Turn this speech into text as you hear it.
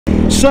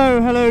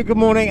So hello, good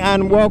morning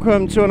and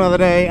welcome to another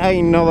day,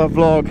 another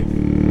vlog,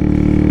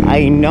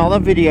 another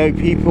video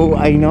people,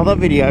 another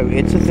video.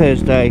 It's a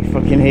Thursday,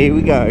 fucking here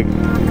we go.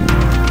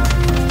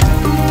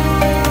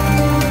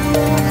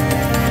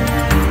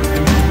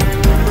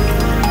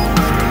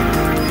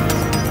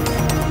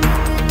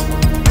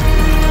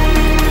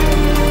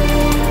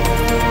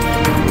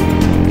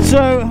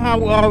 So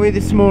how are we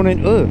this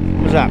morning? Oh,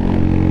 what's that?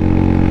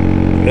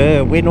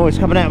 Weird noise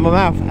coming out of my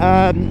mouth.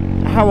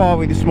 How are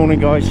we this morning,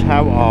 guys?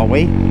 How are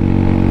we?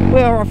 We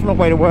are off on our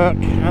way to work,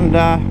 and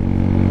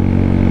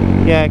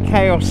yeah,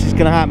 chaos is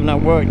going to happen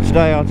at work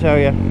today, I'll tell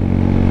you.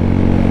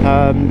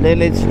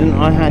 Little incident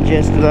I had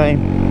yesterday.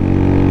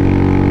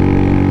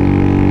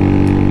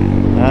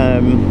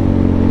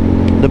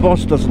 The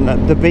boss doesn't know,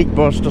 the big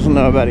boss doesn't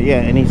know about it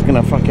yet, and he's going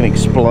to fucking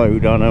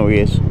explode. I know he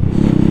is.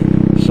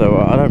 So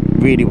I don't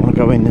really want to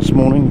go in this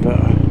morning, but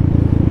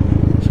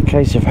it's a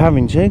case of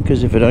having to,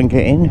 because if I don't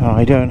get in,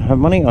 I don't have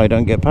money, I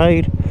don't get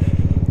paid.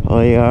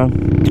 I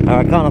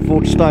can't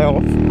afford to stay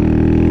off,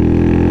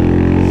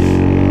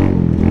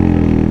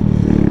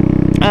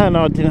 and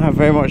I didn't have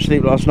very much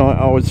sleep last night.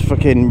 I was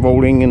fucking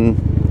rolling and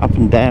up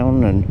and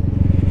down and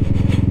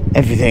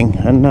everything,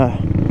 and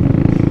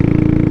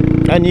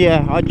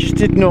yeah, I just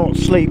did not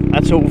sleep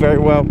at all very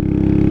well.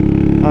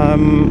 I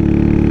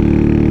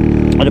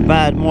had a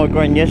bad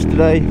migraine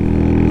yesterday.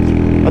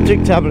 I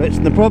took tablets,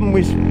 and the problem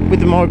with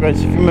the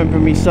migraines, if you remember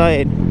me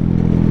saying,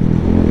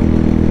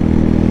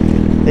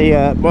 the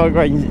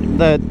migraines,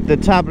 the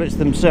tablets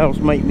themselves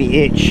make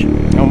me itch,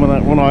 and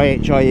when I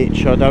itch, I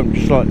don't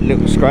just like a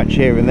little scratch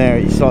here and there.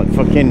 It's like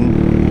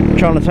fucking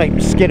trying to take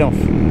the skin off.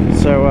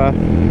 So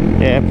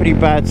yeah, pretty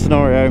bad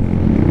scenario.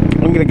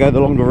 I'm gonna go the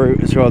longer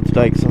route as well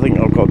today, because I think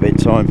I've got a bit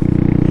of time.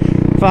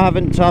 If I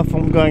haven't, tough,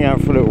 I'm going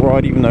out for a little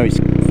ride, even though it's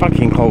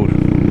fucking cold.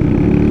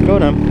 Go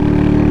on,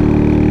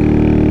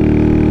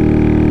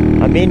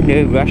 I'm in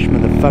no rush,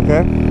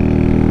 motherfucker.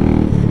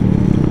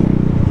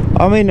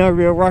 I'm in no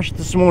real rush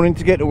this morning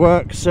to get to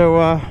work, so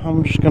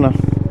I'm just gonna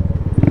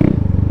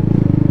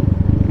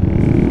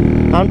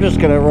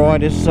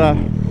ride as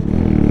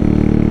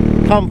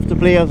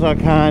comfortably as I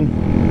can.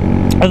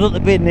 I've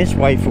got been this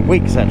way for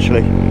weeks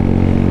actually,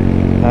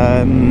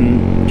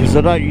 because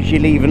I don't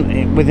usually leave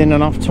within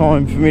enough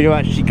time for me to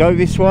actually go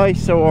this way.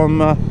 So I'm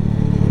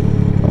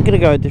gonna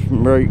go a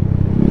different route.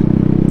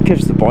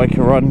 Gives the bike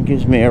a run,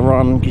 gives me a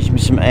run, gives me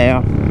some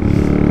air.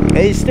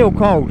 It's still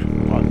cold.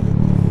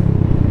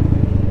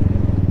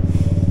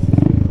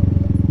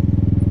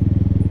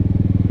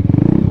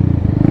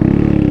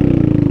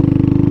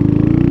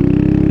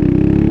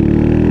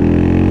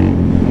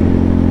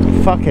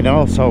 Fucking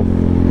arsehole.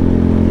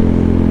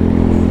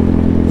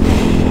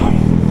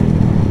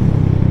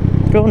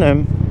 Go on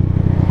then.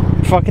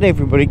 Fucking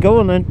everybody, go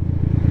on then.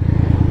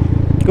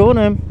 Go on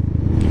then.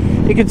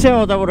 You can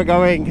tell I don't want to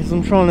go in, because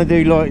I'm trying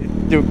to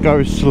go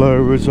as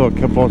slow as I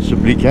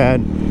possibly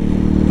can.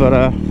 But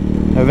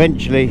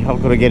eventually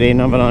I've got to get in,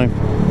 haven't I?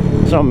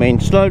 So I mean,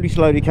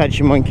 slowly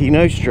catching monkey,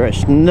 no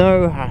stress,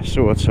 no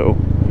hassle at all.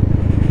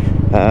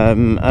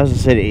 As I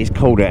said, it is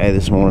cold out here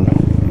this morning.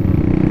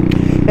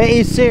 It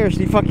is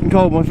seriously fucking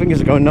cold. My fingers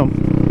are going numb.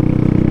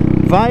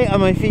 Why are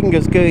my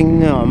fingers going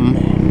numb?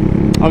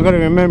 I've got to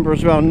remember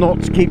as well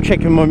not to keep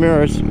checking my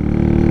mirrors.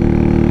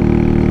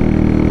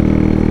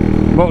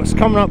 What's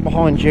coming up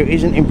behind you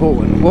isn't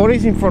important. What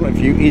is in front of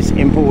you is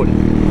important.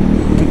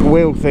 The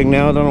wheel thing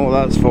now, I don't know what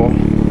that's for.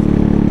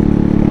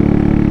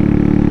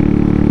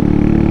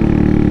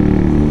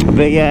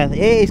 But yeah, it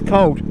is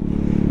cold.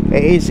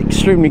 It is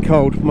extremely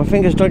cold. My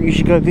fingers don't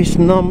usually go this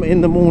numb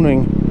in the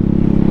morning,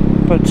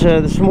 but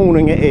this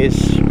morning it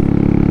is.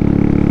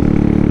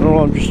 And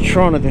all I'm just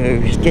trying to do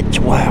is get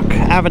to work,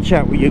 have a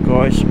chat with you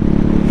guys,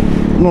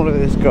 not with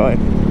this guy,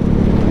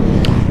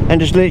 and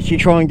just literally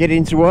try and get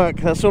into work.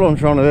 That's all I'm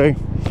trying to do.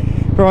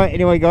 Right,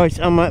 anyway guys,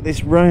 I'm at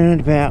this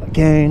roundabout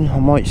again. I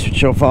might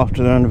switch off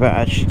after the roundabout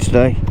actually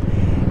today.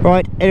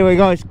 Right, anyway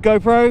guys,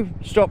 GoPro,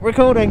 stop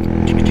recording.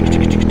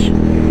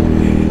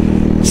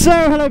 So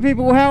hello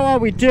people, how are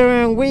we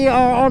doing? We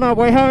are on our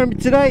way home.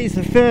 Today is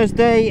a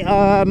Thursday.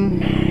 I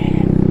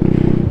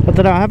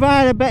don't know, have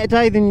I had a better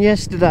day than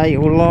yesterday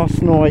or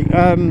last night?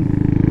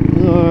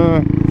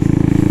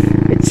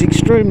 It's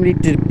extremely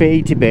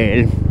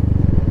debatable.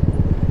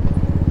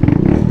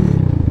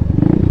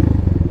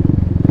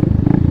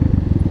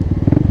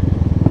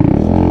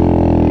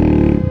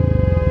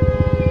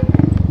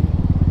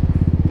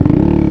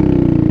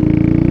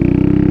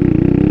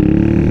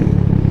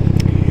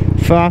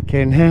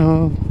 Fucking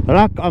hell.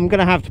 I'm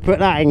gonna have to put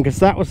that in, because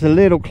that was a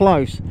little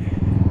close.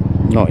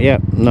 Not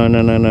yet. No.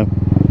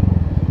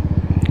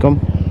 Come.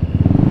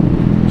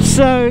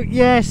 So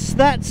yes,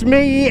 that's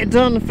me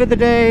done for the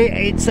day.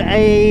 It's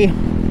a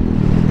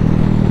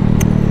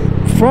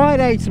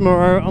Friday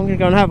tomorrow. I'm gonna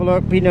go and have a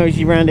look, be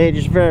nosy around here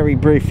just very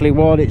briefly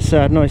while it's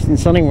nice and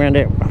sunny around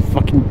here.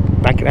 Fucking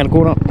back it around the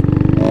corner.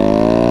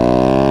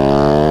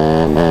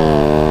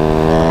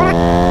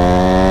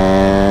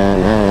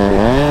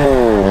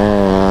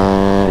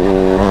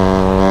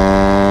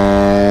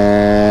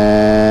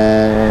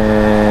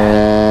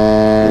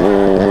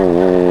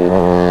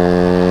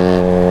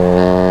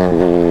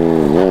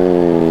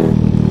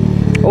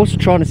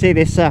 trying to see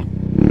this. I'm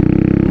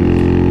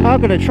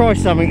going to try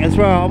something as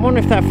well. I wonder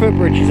if that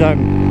footbridge is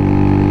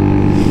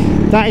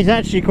open. That is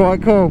actually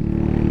quite cool.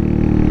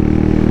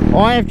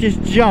 I have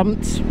just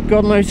jumped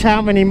God knows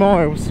how many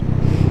miles.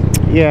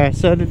 Yeah,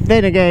 so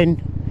then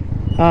again,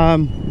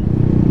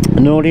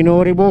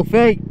 naughty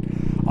Wolfie.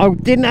 I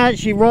didn't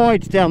actually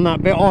ride down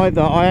that bit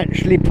either. I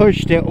actually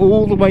pushed it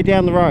all the way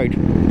down the road.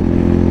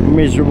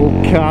 Miserable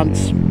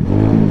cunts.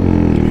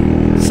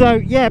 So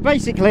yeah,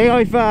 basically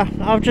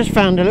I've just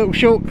found a little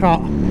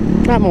shortcut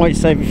that might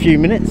save a few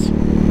minutes,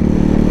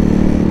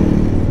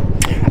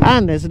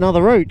 and there's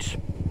another route.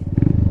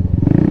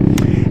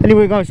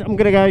 Anyway guys, I'm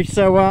gonna go,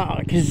 so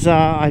because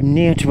I'm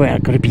near to where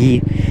I've got to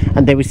be,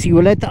 and they will see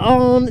you later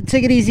on.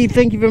 Take it easy.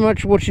 Thank you very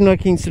much for watching,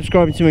 liking,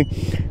 subscribing to me.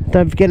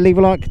 Don't forget to leave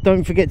a like,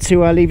 don't forget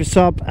to leave a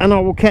sub, and I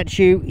will catch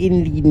you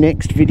in the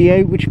next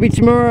video, which will be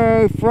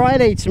tomorrow,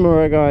 Friday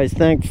tomorrow guys.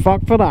 Thank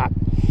fuck for that.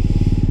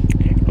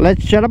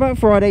 Let's chat about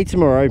Friday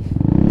tomorrow.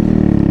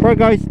 Right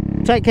guys,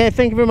 take care.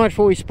 Thank you very much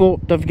for all your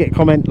support. Don't forget to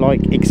comment,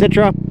 like,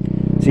 etc.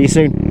 See you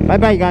soon. Bye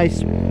bye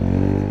guys.